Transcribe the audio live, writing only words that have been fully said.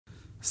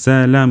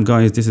Salam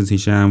guys, this is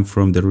Hisham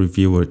from the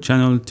Reviewer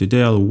channel.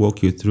 Today I'll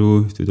walk you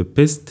through the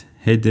best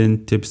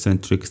hidden tips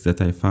and tricks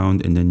that I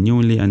found in the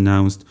newly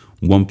announced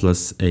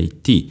OnePlus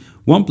 8T.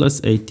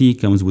 OnePlus 8T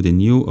comes with a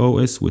new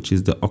OS, which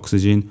is the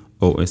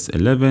OxygenOS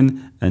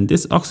 11, and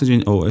this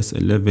OxygenOS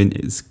 11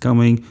 is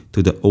coming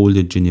to the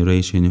older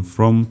generation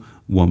from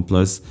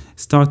OnePlus,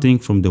 starting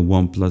from the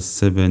OnePlus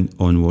 7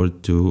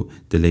 onward to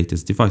the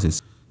latest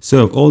devices.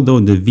 So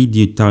although the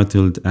video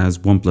titled as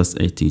OnePlus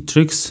 8T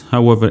tricks,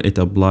 however, it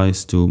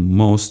applies to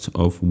most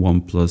of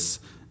OnePlus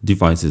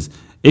devices.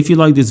 If you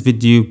like this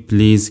video,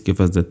 please give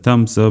us the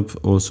thumbs up.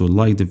 Also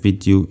like the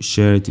video,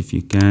 share it if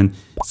you can,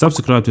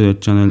 subscribe to the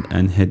channel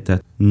and hit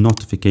that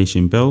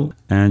notification bell.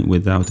 And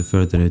without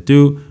further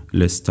ado,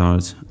 let's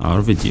start our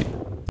video.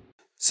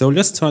 So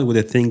let's start with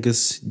the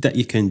things that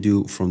you can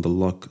do from the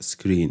lock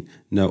screen.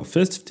 Now,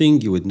 first thing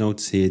you would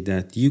notice here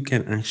that you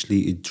can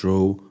actually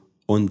draw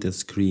on the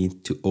screen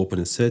to open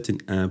a certain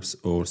apps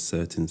or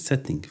certain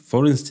setting.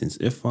 For instance,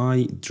 if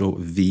I draw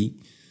V,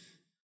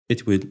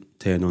 it will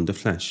turn on the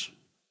flash.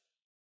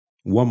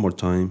 One more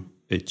time,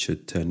 it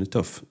should turn it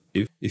off.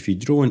 If you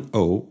draw an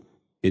O,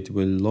 it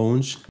will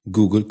launch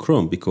Google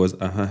Chrome because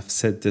I have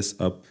set this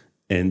up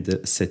in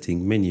the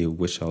setting menu,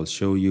 which I'll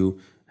show you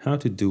how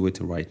to do it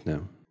right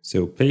now.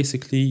 So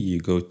basically you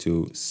go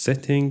to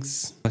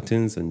settings,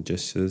 buttons and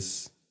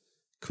gestures,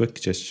 quick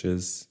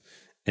gestures,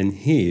 and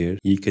here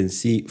you can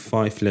see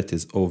 5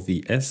 letters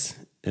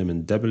OVS, M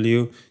and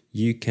W.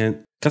 You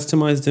can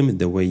customize them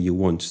the way you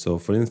want. So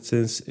for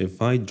instance,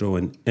 if I draw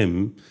an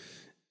M,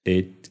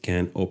 it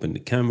can open the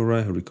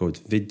camera, record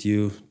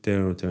video,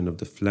 turn off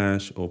the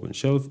flash, open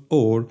shelf,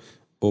 or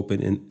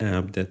open an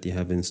app that you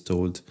have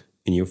installed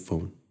in your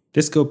phone.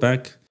 Let's go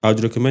back.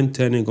 I'd recommend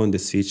turning on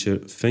this feature,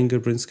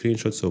 Fingerprint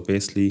Screenshot. So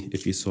basically,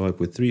 if you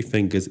swipe with 3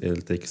 fingers, it'll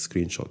take a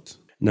screenshot.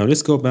 Now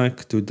let's go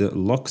back to the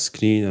lock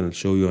screen and I'll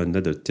show you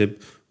another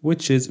tip,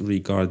 which is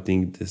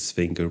regarding this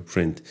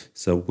fingerprint.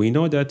 So we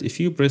know that if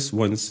you press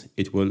once,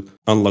 it will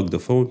unlock the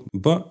phone,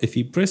 but if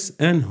you press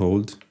and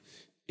hold,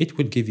 it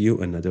will give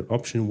you another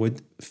option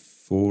with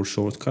 4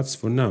 shortcuts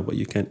for now, but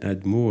you can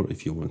add more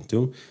if you want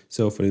to.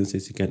 So for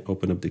instance, you can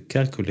open up the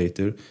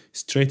calculator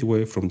straight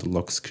away from the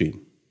lock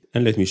screen.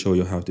 And let me show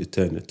you how to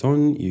turn it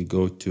on. You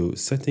go to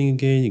setting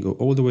again, you go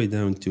all the way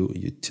down to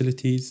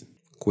utilities,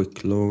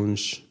 quick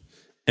launch,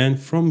 and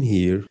from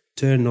here,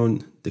 turn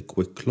on the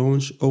quick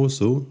launch.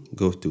 Also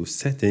go to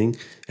setting,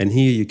 and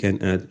here you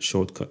can add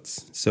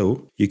shortcuts.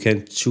 So you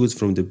can choose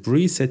from the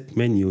preset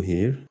menu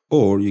here,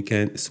 or you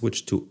can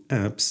switch to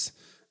apps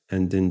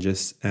and then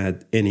just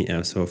add any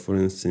app. So for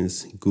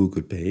instance,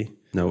 Google Pay.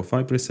 Now if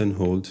I press and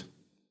hold,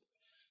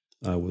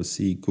 I will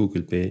see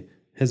Google Pay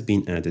has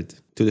been added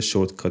to the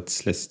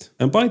shortcuts list.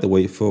 And by the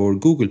way, for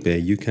Google Pay,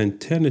 you can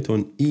turn it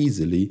on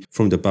easily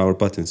from the power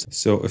buttons.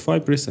 So if I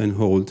press and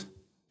hold,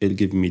 it'll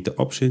give me the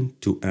option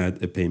to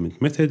add a payment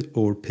method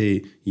or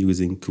pay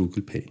using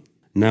Google Pay.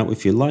 Now,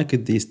 if you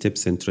liked these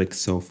tips and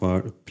tricks so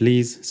far,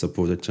 please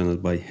support the channel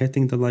by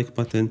hitting the like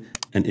button.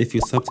 And if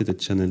you sub to the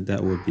channel,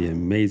 that would be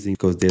amazing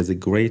because there's a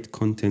great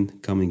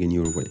content coming in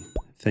your way.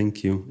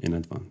 Thank you in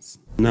advance.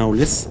 Now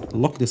let's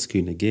lock the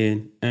screen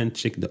again and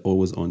check the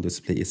always on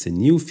display. It's a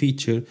new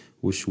feature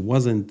which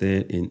wasn't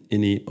there in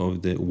any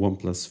of the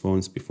OnePlus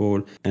phones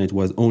before, and it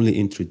was only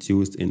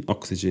introduced in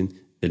Oxygen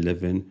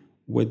 11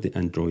 with the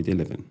Android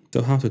 11.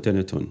 So how to turn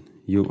it on?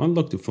 You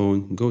unlock the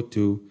phone, go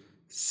to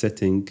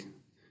setting,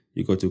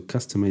 you go to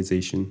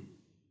customization,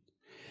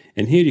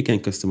 and here you can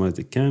customize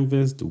the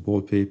canvas, the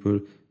wallpaper,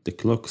 the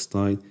clock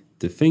style,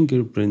 the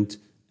fingerprint,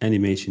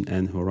 animation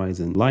and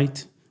horizon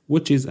light,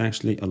 which is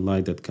actually a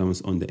light that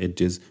comes on the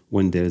edges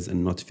when there's a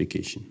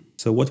notification.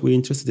 So what we're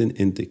interested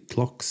in the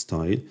clock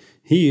style,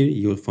 here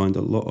you'll find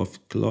a lot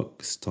of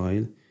clock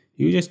style.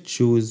 You just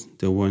choose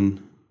the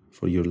one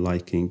for your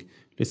liking.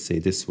 Let's say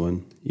this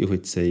one, you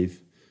hit save,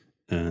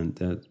 and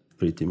that's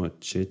pretty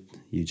much it.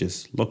 You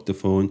just lock the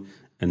phone,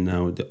 and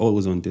now the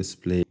always on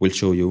display will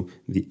show you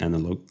the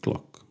analog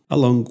clock,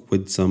 along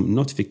with some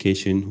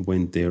notification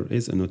when there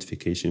is a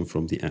notification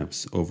from the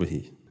apps over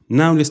here.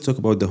 Now let's talk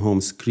about the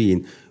home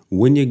screen.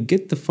 When you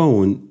get the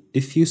phone,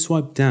 if you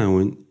swipe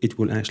down, it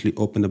will actually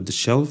open up the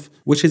shelf,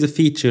 which is a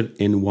feature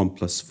in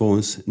OnePlus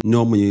phones.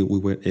 Normally, we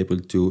were able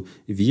to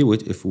view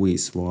it if we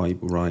swipe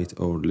right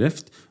or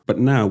left. But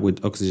now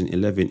with Oxygen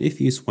 11,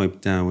 if you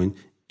swipe down,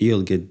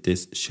 you'll get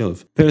this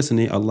shelf.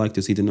 Personally, I like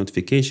to see the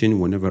notification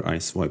whenever I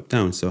swipe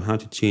down. So how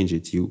to change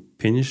it? You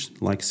pinch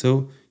like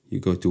so. You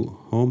go to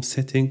home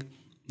setting.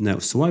 Now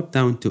swipe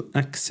down to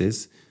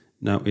access.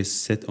 Now it's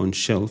set on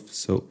shelf.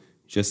 So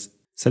just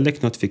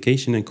select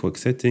notification and quick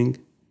setting,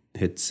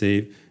 hit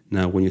save.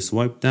 Now when you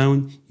swipe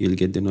down, you'll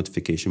get the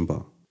notification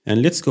bar.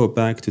 And let's go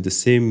back to the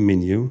same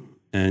menu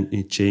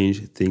and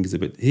change things a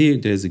bit. Here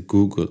there's a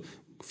Google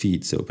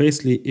feed. So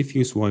basically, if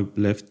you swipe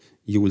left,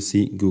 you will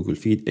see Google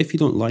feed. If you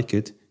don't like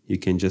it, you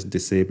can just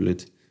disable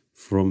it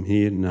from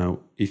here. Now,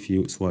 if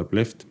you swipe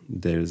left,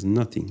 there's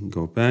nothing.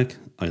 Go back.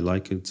 I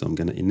like it, so I'm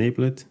gonna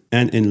enable it.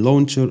 And in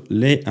launcher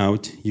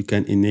layout, you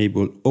can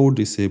enable or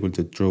disable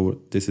the drawer.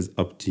 This is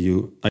up to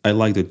you. I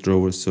like the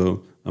drawer,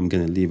 so I'm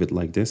gonna leave it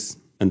like this.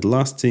 And the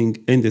last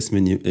thing in this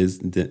menu is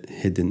the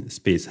hidden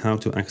space. How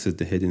to access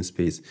the hidden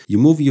space. You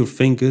move your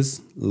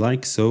fingers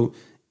like so,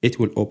 it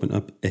will open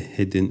up a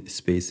hidden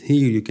space.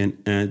 Here you can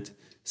add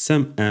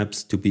some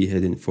apps to be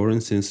hidden. For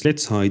instance,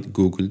 let's hide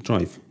Google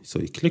Drive. So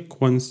you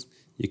click once,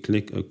 you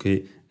click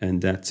OK,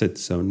 and that's it.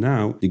 So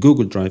now the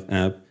Google Drive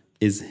app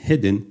is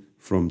hidden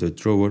from the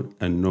drawer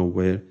and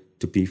nowhere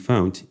to be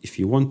found. If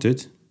you want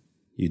it,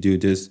 you do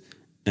this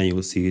and you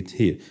will see it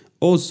here.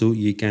 Also,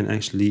 you can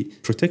actually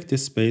protect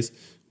this space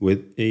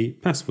with a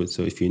password.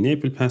 So if you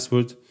enable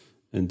password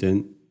and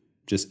then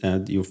just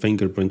add your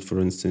fingerprint, for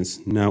instance.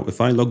 Now, if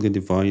I lock the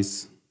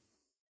device,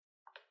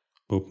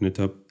 open it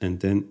up, and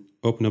then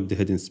open up the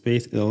hidden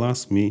space, it'll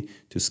ask me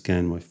to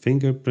scan my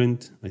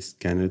fingerprint. I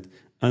scan it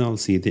and I'll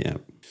see the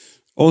app.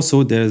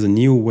 Also, there's a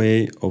new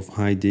way of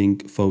hiding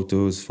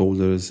photos,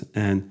 folders,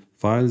 and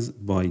files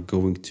by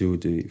going to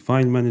the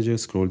file manager,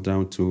 scroll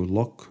down to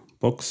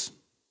lockbox.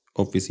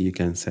 Obviously, you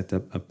can set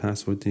up a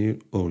password here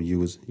or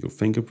use your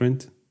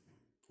fingerprint.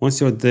 Once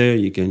you're there,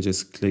 you can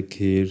just click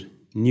here,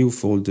 new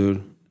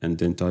folder, and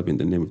then type in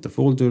the name of the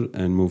folder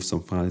and move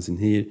some files in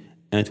here,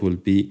 and it will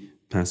be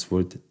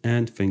password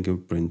and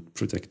fingerprint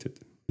protected.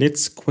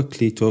 Let's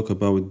quickly talk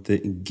about the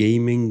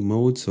gaming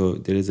mode. So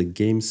there is a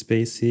game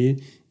space here.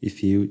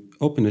 If you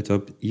open it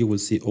up, you will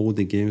see all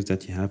the games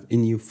that you have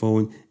in your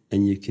phone,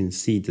 and you can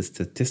see the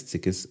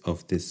statistics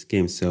of this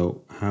game.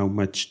 So how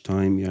much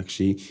time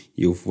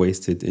you've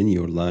wasted in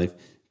your life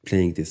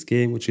playing this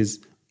game, which is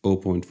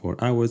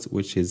 0.4 hours,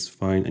 which is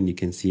fine, and you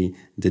can see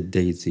the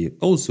dates here.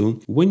 Also,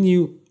 when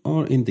you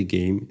are in the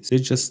game, they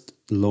just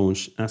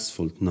launched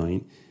Asphalt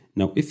 9.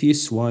 Now, if you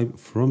swipe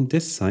from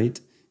this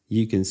side,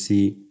 you can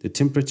see the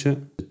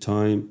temperature, the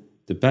time,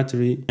 the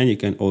battery, and you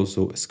can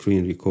also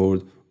screen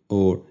record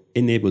or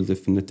enable the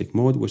phonetic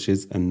mode, which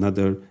is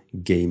another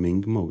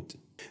gaming mode.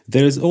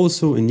 There is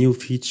also a new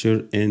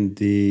feature in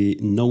the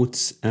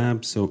Notes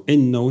app. So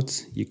in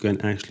Notes, you can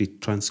actually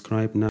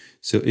transcribe now.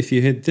 So if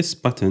you hit this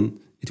button,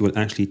 it will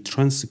actually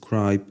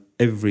transcribe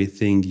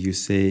everything you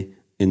say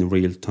in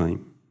real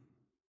time,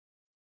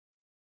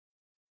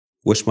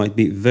 which might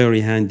be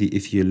very handy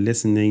if you're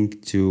listening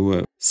to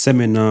a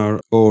seminar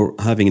or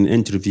having an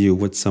interview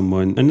with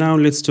someone. And now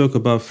let's talk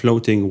about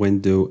floating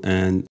window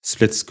and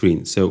split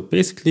screen. So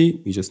basically,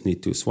 you just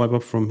need to swipe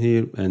up from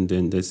here, and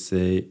then let's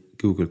say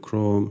Google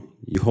Chrome.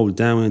 You hold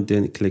down and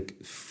then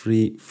click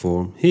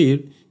freeform. Here,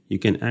 you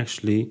can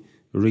actually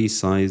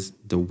resize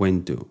the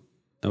window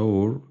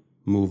or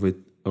move it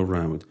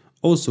around.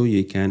 Also,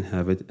 you can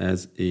have it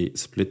as a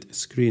split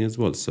screen as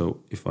well.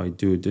 So if I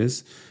do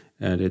this,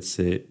 let's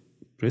say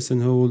press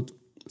and hold,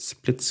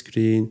 split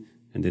screen,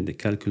 and then the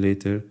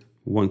calculator,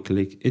 one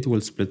click, it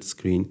will split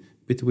screen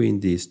between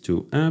these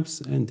two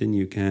apps, and then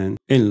you can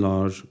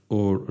enlarge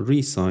or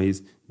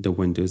resize the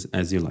windows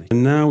as you like.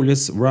 And now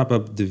let's wrap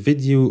up the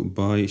video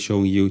by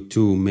showing you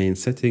two main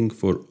settings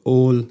for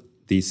all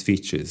these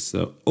features.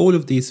 So all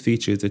of these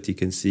features that you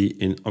can see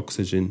in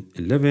Oxygen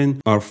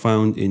 11 are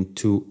found in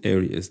two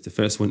areas. The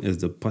first one is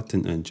the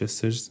button and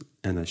gestures,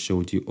 and I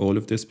showed you all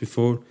of this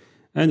before.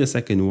 And the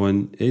second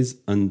one is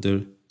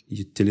under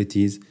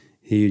utilities.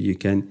 Here you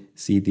can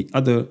see the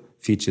other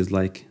features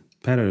like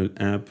parallel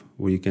app,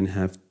 where you can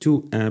have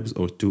two apps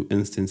or two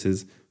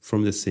instances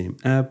from the same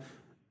app.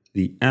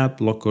 The app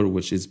locker,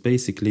 which is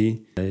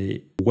basically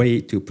a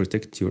way to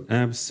protect your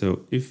apps.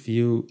 So if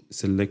you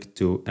select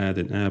to add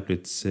an app,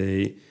 let's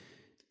say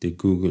the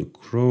Google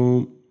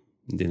Chrome,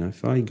 then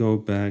if I go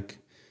back,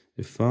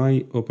 if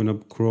I open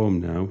up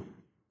Chrome now,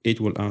 it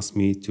will ask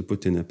me to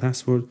put in a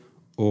password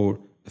or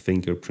a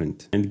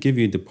fingerprint and give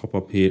you the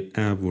pop-up here,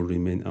 app will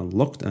remain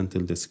unlocked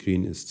until the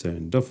screen is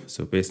turned off.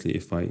 So basically,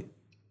 if I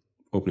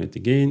open it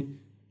again,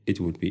 it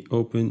would be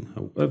open.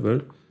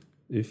 However,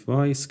 if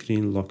I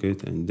screen lock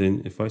it and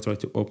then if I try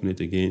to open it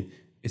again,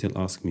 it'll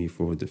ask me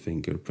for the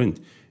fingerprint.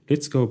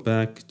 Let's go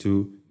back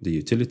to the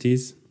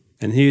utilities,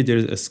 and here there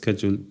is a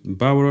scheduled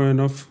power on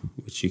off,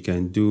 which you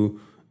can do,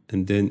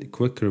 and then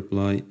quick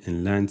reply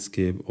and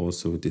landscape.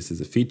 Also, this is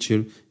a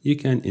feature you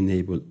can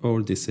enable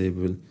or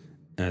disable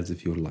as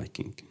if you're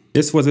liking.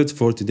 This was it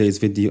for today's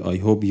video. I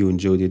hope you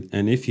enjoyed it,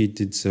 and if you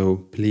did so,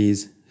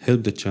 please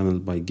help the channel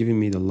by giving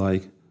me the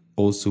like.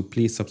 Also,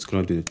 please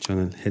subscribe to the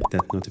channel, hit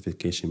that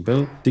notification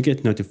bell to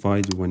get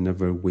notified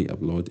whenever we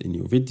upload a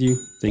new video.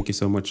 Thank you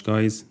so much,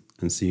 guys,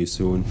 and see you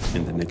soon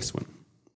in the next one.